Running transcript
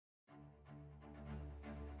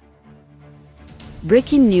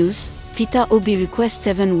Breaking news: Peter Obi requests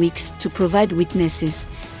 7 weeks to provide witnesses,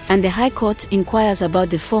 and the High Court inquires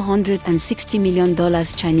about the $460 million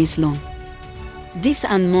Chinese loan. This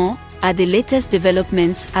and more are the latest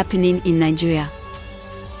developments happening in Nigeria.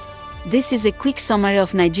 This is a quick summary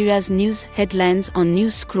of Nigeria's news headlines on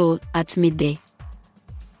Newscroll at midday.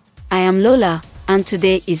 I am Lola, and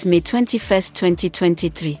today is May 21,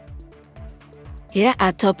 2023. Here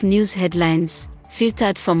are top news headlines,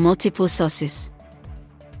 filtered from multiple sources.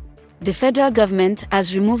 The federal government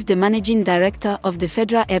has removed the managing director of the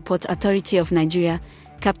Federal Airport Authority of Nigeria,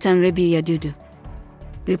 Captain Rabiu Yadudu.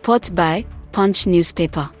 Report by Punch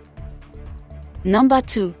newspaper. Number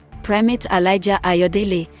 2, Primate Elijah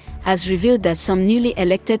Ayodele has revealed that some newly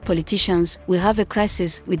elected politicians will have a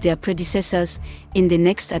crisis with their predecessors in the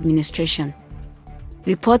next administration.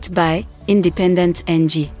 Report by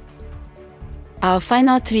LegitNG. Our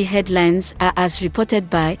final 3 headlines are as reported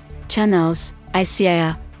by channels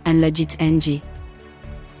ICIR and LegitNG.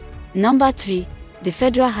 Number 3, the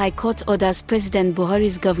Federal High Court orders President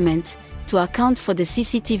Buhari's government to account for the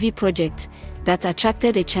CCTV project that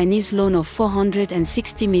attracted a Chinese loan of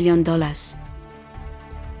 $460 million.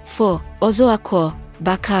 4. Ozokwo,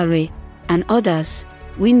 Bakare, and others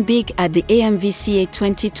win big at the AMVCA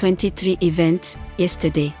 2023 event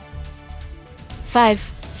yesterday. 5.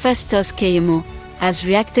 Festus Keyamo has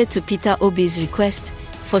reacted to Peter Obi's request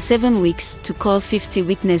for 7 weeks to call 50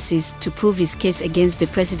 witnesses to prove his case against the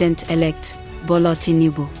president-elect, Bola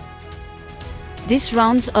Tinubu. This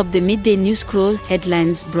rounds up the Midday Newscroll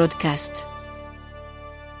headlines broadcast.